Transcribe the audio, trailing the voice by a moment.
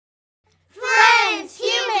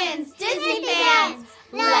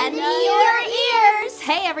Lend me your ears.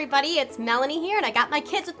 Hey everybody, it's Melanie here, and I got my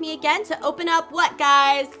kids with me again to open up what,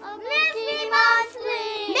 guys? A Mickey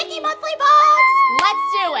Monthly! Mickey Monthly box!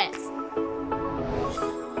 Let's do it!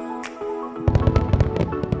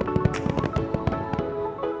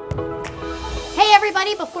 Hey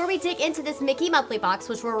everybody, before we dig into this Mickey Monthly box,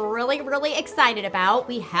 which we're really excited about,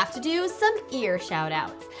 we have to do some ear shout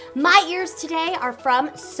outs. My ears today are from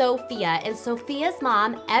Sophia, and Sophia's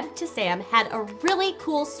mom, Ebtisam, had a really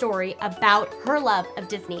cool story about her love of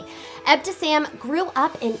Disney. Ebtisam grew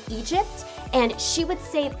up in Egypt, and she would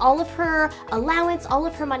save all of her allowance, all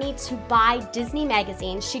of her money to buy Disney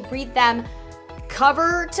magazines. She'd read them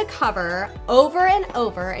cover to cover, over and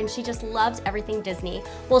over, and she just loved everything Disney.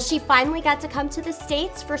 Well, she finally got to come to the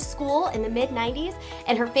States for school in the mid-90s,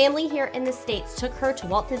 and her family here in the States took her to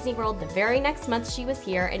Walt Disney World the very next month she was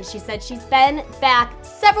here, and she said she's been back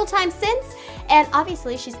several times since, and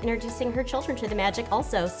obviously she's introducing her children to the magic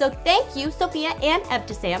also. So thank you, Sophia and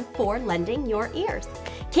Ebtisam, for lending your ears.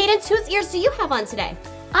 Cadence, whose ears do you have on today?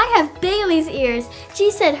 I have Bailey's ears. She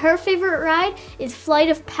said her favorite ride is Flight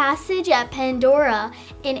of Passage at Pandora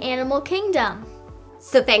in Animal Kingdom.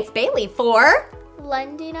 So thanks, Bailey, for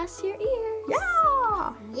lending us your ears.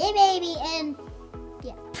 Yeah! Yeah, baby, and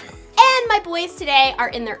yeah. And my boys today are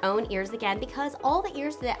in their own ears again because all the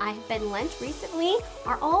ears that I have been lent recently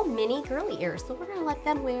are all mini girly ears. So we're gonna let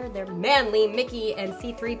them wear their manly Mickey and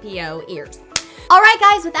C-3PO ears. All right,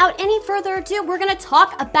 guys, without any further ado, we're gonna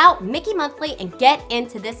talk about Mickey Monthly and get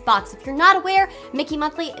into this box. If you're not aware, Mickey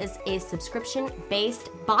Monthly is a subscription-based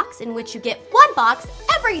box in which you get one box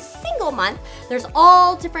every single month. There's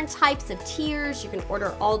all different types of tiers. You can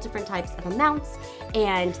order all different types of amounts.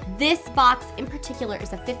 And this box in particular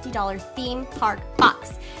is a $50 theme park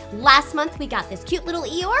box. Last month, we got this cute little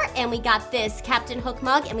Eeyore, and we got this Captain Hook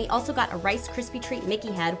mug, and we also got a Rice Krispie Treat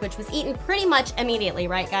Mickey head, which was eaten pretty much immediately,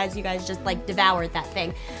 right, guys? You guys just, like, devoured that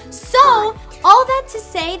thing. So, all that to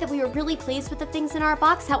say that we were really pleased with the things in our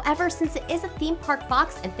box. However, since it is a theme park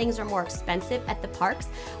box and things are more expensive at the parks,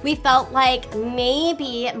 we felt like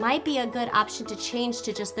maybe it might be a good option to change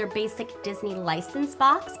to just their basic Disney license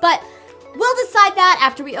box. But we'll decide that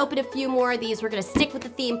after we open a few more of these. We're gonna stick with the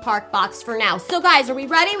theme park box for now. So guys, are we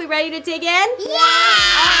ready? We ready to dig in?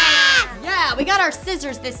 Yeah! Yeah, we got our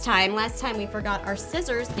scissors this time. Last time we forgot our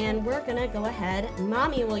scissors, and we're gonna go ahead.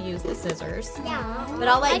 Mommy will use the scissors. Yeah. But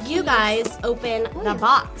I'll let you guys open the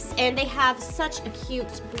box. And they have such a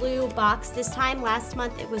cute blue box this time. Last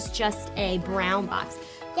month it was just a brown box.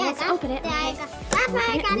 Yeah, Let's open it. Okay.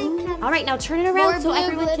 Open it. All right, now turn it around More so blue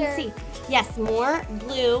everyone glitter. can see. Yes, more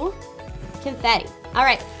blue confetti. All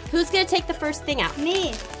right, who's gonna take the first thing out?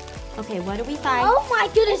 Me. Okay, what do we find? Oh my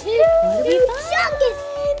goodness. What do we find?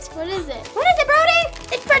 What is it? What is it,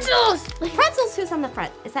 Brody? It's pretzels. Pretzels. Who's on the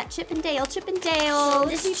front? Is that Chip and Dale? Chip and Dale.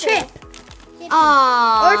 This is Chip.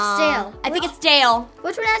 Aww. Or it's Dale. I think it's Dale.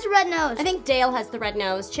 Which one has a red nose? I think Dale has the red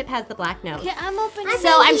nose. Chip has the black nose. Okay, I'm opening. So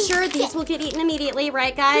I'm sure these will get eaten immediately,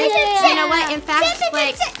 right, guys? Yeah. You know what? In fact,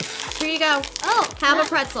 like, here you go. Oh, Have a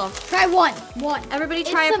pretzel. try one. Everybody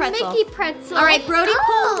try It's a pretzel. Mickey pretzel. All right, Brody,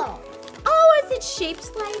 Oh. pull. Oh, is it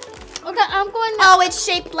shaped like? Okay, I'm going. Oh, it's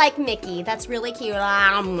shaped like Mickey. That's really cute.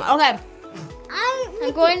 Okay.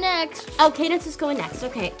 I'm going next. Oh, Cadence is going next.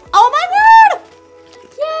 Okay. Oh my word!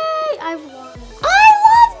 Yay! I've won.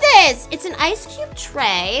 I love this. It's an ice cube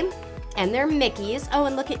tray, and they're Mickeys. Oh,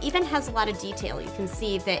 and look, it even has a lot of detail. You can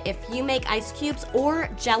see that if you make ice cubes or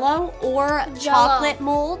Jell-O or chocolate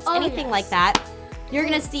molds, anything like that, you're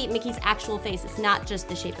gonna see Mickey's actual face. It's not just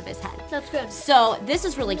the shape of his head. That's good. So this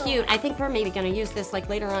is really cute. I think we're maybe gonna use this like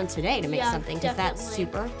later on today to make something because that's definitely.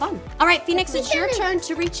 super fun. All right, Phoenix, it's your turn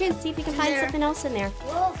to reach in, see if you can find There. something else in there.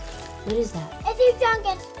 Whoa. What is that? It's your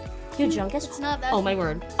junket. Your junkus? It's not that. Oh my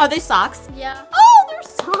word. Are they socks? Yeah. Oh, they're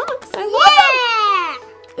socks. I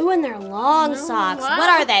love them. Ooh, and they're long socks. wow. What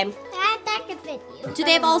are they? That could fit you. Do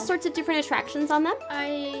they have all sorts of different attractions on them?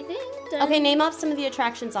 I think. Okay, name off some of the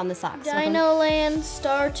attractions on the socks. Dino Land,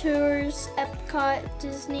 Star Tours, Epcot,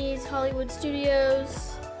 Disney's Hollywood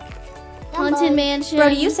Studios, Haunted Mansion.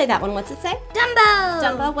 Brody, you say that one. What's it say? Dumbo.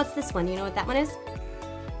 Dumbo. What's this one? You know what that one is?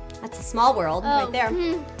 That's a Small World right there.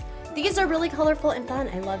 These are really colorful and fun.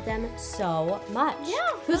 I love them so much. Yeah,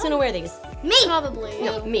 Who's gonna wear these? Me. Probably.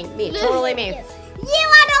 No, me. Totally me. You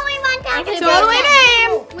are the only one that can Totally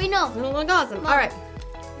me. We know. It'll look awesome. All right.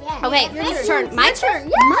 Yeah. Okay, whose turn? My turn?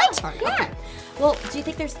 Yeah. My turn. Okay. Well, do you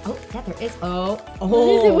think there's? Oh, yeah, there is. Oh.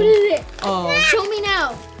 What is it? Oh. Show me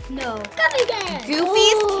now. No. Gummy bears.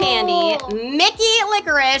 Goofy's candy, Mickey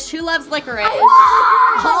licorice. Who loves licorice?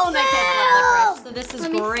 Oh, All of my kids love licorice, so this is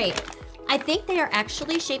great. I think they are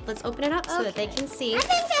actually shaped. Let's open it up so that they can see. I think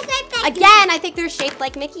they're shaped like Again, I think they're shaped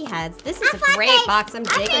like Mickey heads. This is a thought great they- box. I'm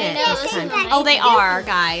digging think it they this shaped time. like Oh, they Mickey. are,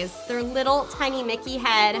 guys. They're little tiny Mickey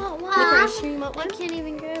head. Oh, wow. Licorice. Here, you want I one? can't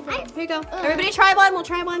even grab it. Here you go. Everybody try one. We'll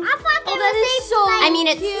try one. I thought they Oh, were that is shaped so like I mean,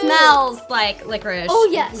 it cute. smells like licorice. Oh,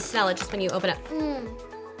 You yes. can smell it just when you open it. Mm.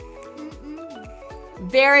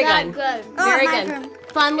 Very Not good. good. Very my good. turn.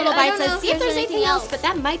 Fun little I bite don't know size. if See if there's there's anything anything else, else. but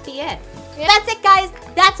that might be it. Yep. That's it, guys.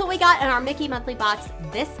 That's what we got in our Mickey monthly box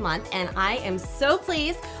this month, and I am so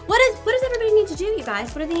pleased. What does everybody need to do, you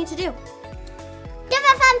guys? What do they need to do? Give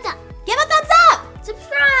a thumbs up. Give a thumbs up.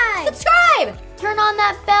 Subscribe. Subscribe. Turn on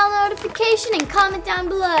that bell notification and comment down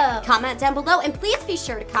below. Comment down below, and please be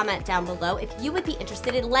sure to comment down below if you would be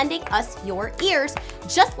interested in lending us your ears,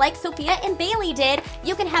 just like Sophia and Bailey did.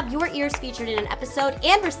 You can have your ears featured in an episode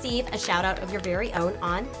and receive a shout out of your very own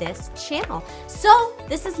on this channel. So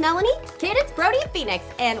this is Melanie, Cadence, Brody, and Phoenix,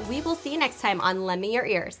 and we will see you next time on Lend Me Your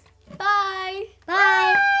Ears. Bye.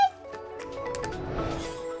 Bye.